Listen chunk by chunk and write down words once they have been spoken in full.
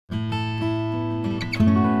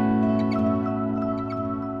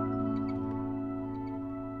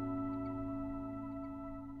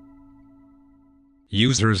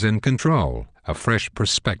Users in Control, A Fresh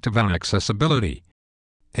Perspective on Accessibility.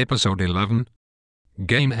 Episode 11.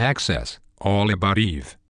 Game Access, All About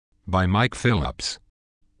Eve. By Mike Phillips.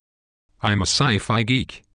 I'm a sci-fi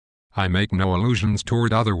geek. I make no illusions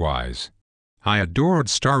toward otherwise. I adored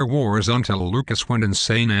Star Wars until Lucas went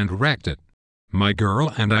insane and wrecked it. My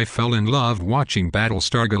girl and I fell in love watching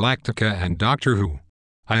Battlestar Galactica and Doctor Who.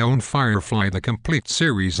 I own Firefly the complete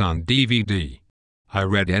series on DVD. I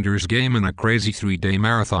read Ender's Game in a crazy 3-day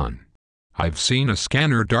marathon. I've seen A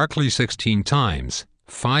Scanner Darkly 16 times,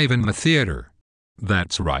 5 in the theater.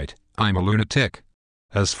 That's right, I'm a lunatic.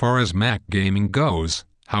 As far as Mac gaming goes,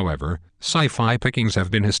 however, sci-fi pickings have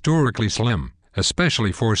been historically slim,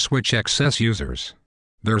 especially for Switch XS users.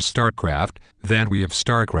 There's StarCraft, then we have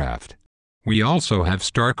StarCraft. We also have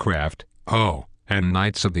StarCraft, and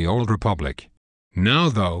Knights of the Old Republic. Now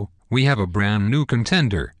though, we have a brand new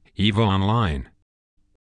contender, EVE Online.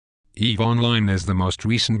 EVE Online is the most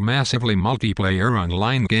recent massively multiplayer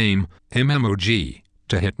online game, MMOG,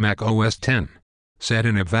 to hit Mac OS X. Set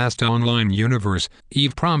in a vast online universe,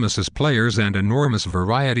 EVE promises players an enormous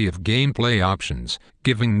variety of gameplay options,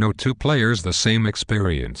 giving no two players the same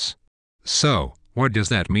experience. So, what does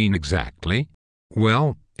that mean exactly?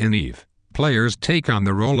 Well, in EVE, players take on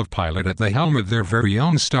the role of pilot at the helm of their very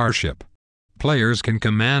own starship. Players can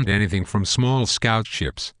command anything from small scout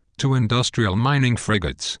ships, to industrial mining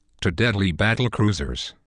frigates, to deadly battle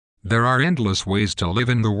cruisers. There are endless ways to live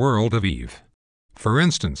in the world of EVE. For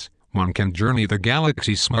instance, one can journey the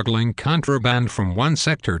galaxy smuggling contraband from one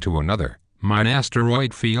sector to another, mine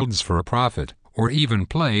asteroid fields for a profit, or even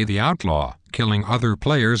play the outlaw, killing other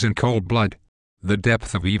players in cold blood. The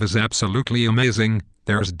depth of EVE is absolutely amazing,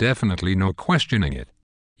 there's definitely no questioning it.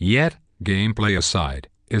 Yet, gameplay aside,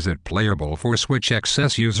 is it playable for Switch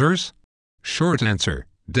XS users? Short answer,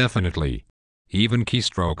 definitely. Even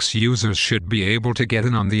keystrokes users should be able to get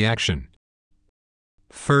in on the action.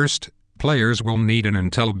 First, players will need an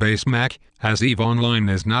Intel-based Mac, as EVE Online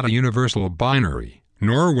is not a universal binary,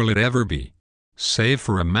 nor will it ever be. Save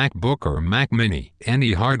for a MacBook or Mac Mini,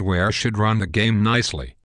 any hardware should run the game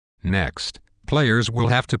nicely. Next, players will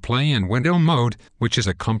have to play in window mode, which is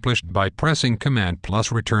accomplished by pressing Command plus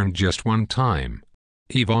Return just one time.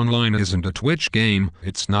 EVE Online isn't a Twitch game,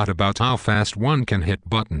 it's not about how fast one can hit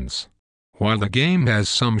buttons. While the game has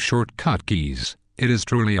some shortcut keys, it is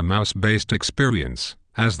truly a mouse-based experience,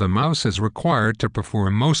 as the mouse is required to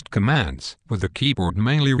perform most commands, with the keyboard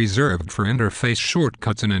mainly reserved for interface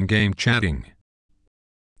shortcuts and in-game chatting.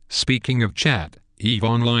 Speaking of chat, EVE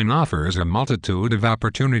Online offers a multitude of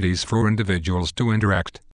opportunities for individuals to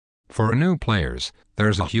interact. For new players,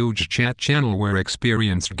 there's a huge chat channel where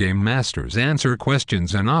experienced game masters answer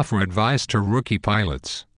questions and offer advice to rookie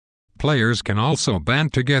pilots. Players can also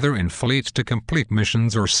band together in fleets to complete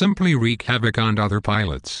missions or simply wreak havoc on other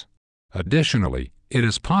pilots. Additionally, it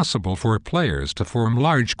is possible for players to form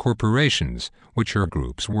large corporations, which are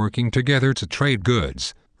groups working together to trade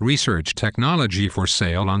goods, research technology for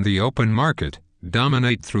sale on the open market,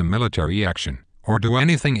 dominate through military action, or do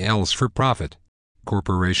anything else for profit.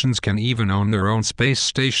 Corporations can even own their own space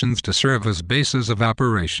stations to serve as bases of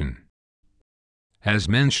operation. As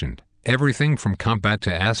mentioned, everything from combat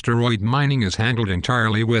to asteroid mining is handled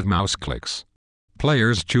entirely with mouse clicks.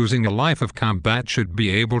 Players choosing a life of combat should be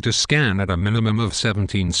able to scan at a minimum of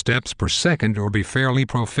 17 steps per second or be fairly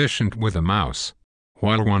proficient with a mouse.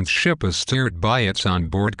 While one's ship is steered by its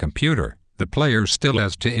onboard computer, the player still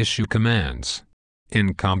has to issue commands.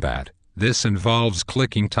 In combat, this involves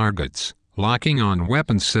clicking targets, locking on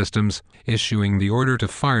weapon systems, issuing the order to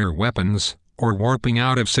fire weapons, or warping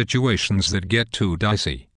out of situations that get too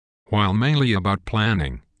dicey. While mainly about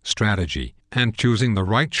planning, strategy, and choosing the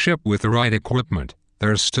right ship with the right equipment,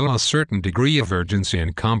 there's still a certain degree of urgency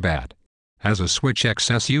in combat. As a Switch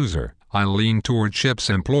XS user, I lean toward ships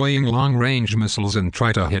employing long-range missiles and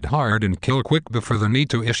try to hit hard and kill quick before the need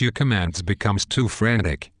to issue commands becomes too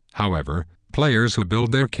frantic. However, players who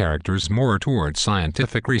build their characters more toward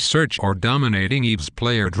scientific research or dominating EVE's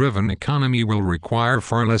player-driven economy will require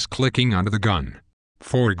far less clicking onto the gun.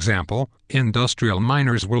 For example, industrial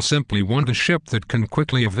miners will simply want a ship that can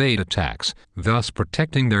quickly evade attacks, thus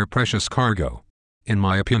protecting their precious cargo. In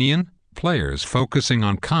my opinion, players focusing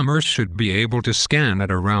on commerce should be able to scan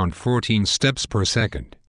at around 14 steps per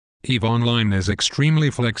second. EVE Online is extremely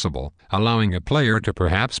flexible, allowing a player to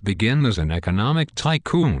perhaps begin as an economic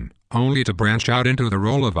tycoon, only to branch out into the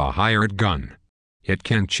role of a hired gun. It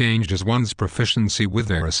can change as one's proficiency with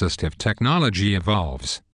their assistive technology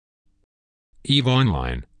evolves. EVE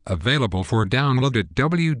Online, Available for download at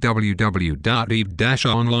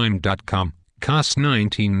www.eve-online.com. Costs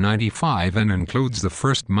 $19.95 and includes the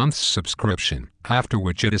first month's subscription, after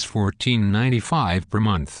which it is $14.95 per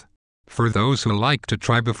month. For those who like to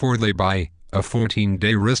try before they buy, a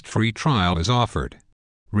 14-day risk-free trial is offered.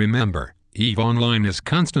 Remember, EVE Online is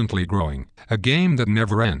constantly growing, a game that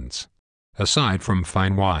never ends. Aside from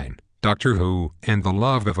fine wine, Doctor Who, and the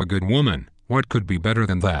love of a good woman, what could be better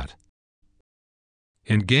than that?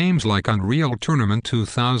 In games like Unreal Tournament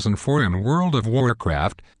 2004 and World of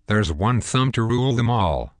Warcraft, there's one thumb to rule them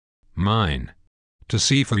all. Mine. To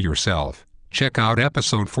see for yourself, check out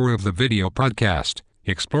episode 4 of the video podcast,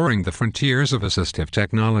 Exploring the Frontiers of Assistive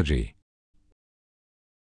Technology.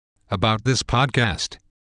 About this podcast.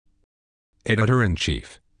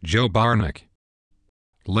 Editor-in-Chief, Joe Barnick.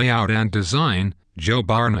 Layout and Design, Joe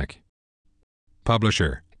Barnick.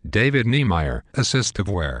 Publisher, David Niemeyer,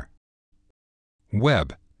 Assistiveware.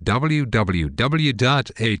 Web,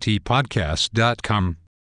 www.atpodcast.com.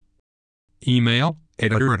 Email,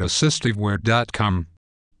 editor@assistiveware.com.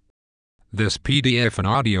 This PDF and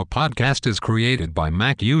audio podcast is created by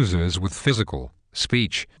Mac users with physical,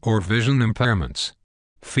 speech, or vision impairments.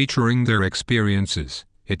 Featuring their experiences,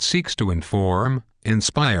 it seeks to inform,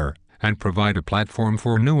 inspire, and provide a platform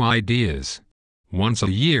for new ideas. Once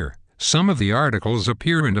a year, some of the articles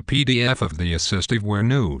appear in a PDF of the Assistiveware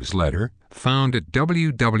newsletter, found at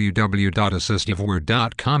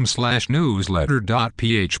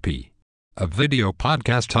www.assistiveware.com/newsletter.php. A video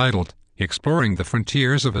podcast titled, Exploring the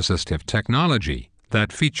Frontiers of Assistive Technology,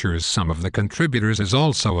 that features some of the contributors is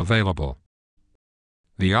also available.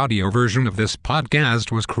 The audio version of this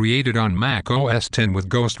podcast was created on Mac OS X with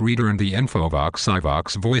Ghost Reader and the Infovox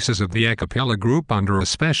iVox voices of the Acapella Group under a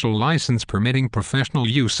special license permitting professional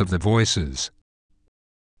use of the voices.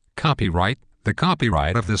 Copyright. The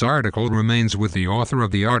copyright of this article remains with the author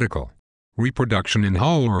of the article. Reproduction in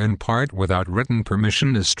whole or in part without written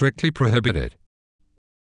permission is strictly prohibited.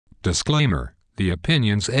 Disclaimer. The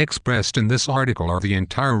opinions expressed in this article are the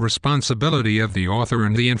entire responsibility of the author,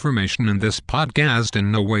 and the information in this podcast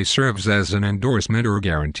in no way serves as an endorsement or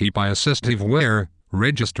guarantee by Assistiveware,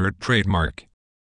 registered trademark.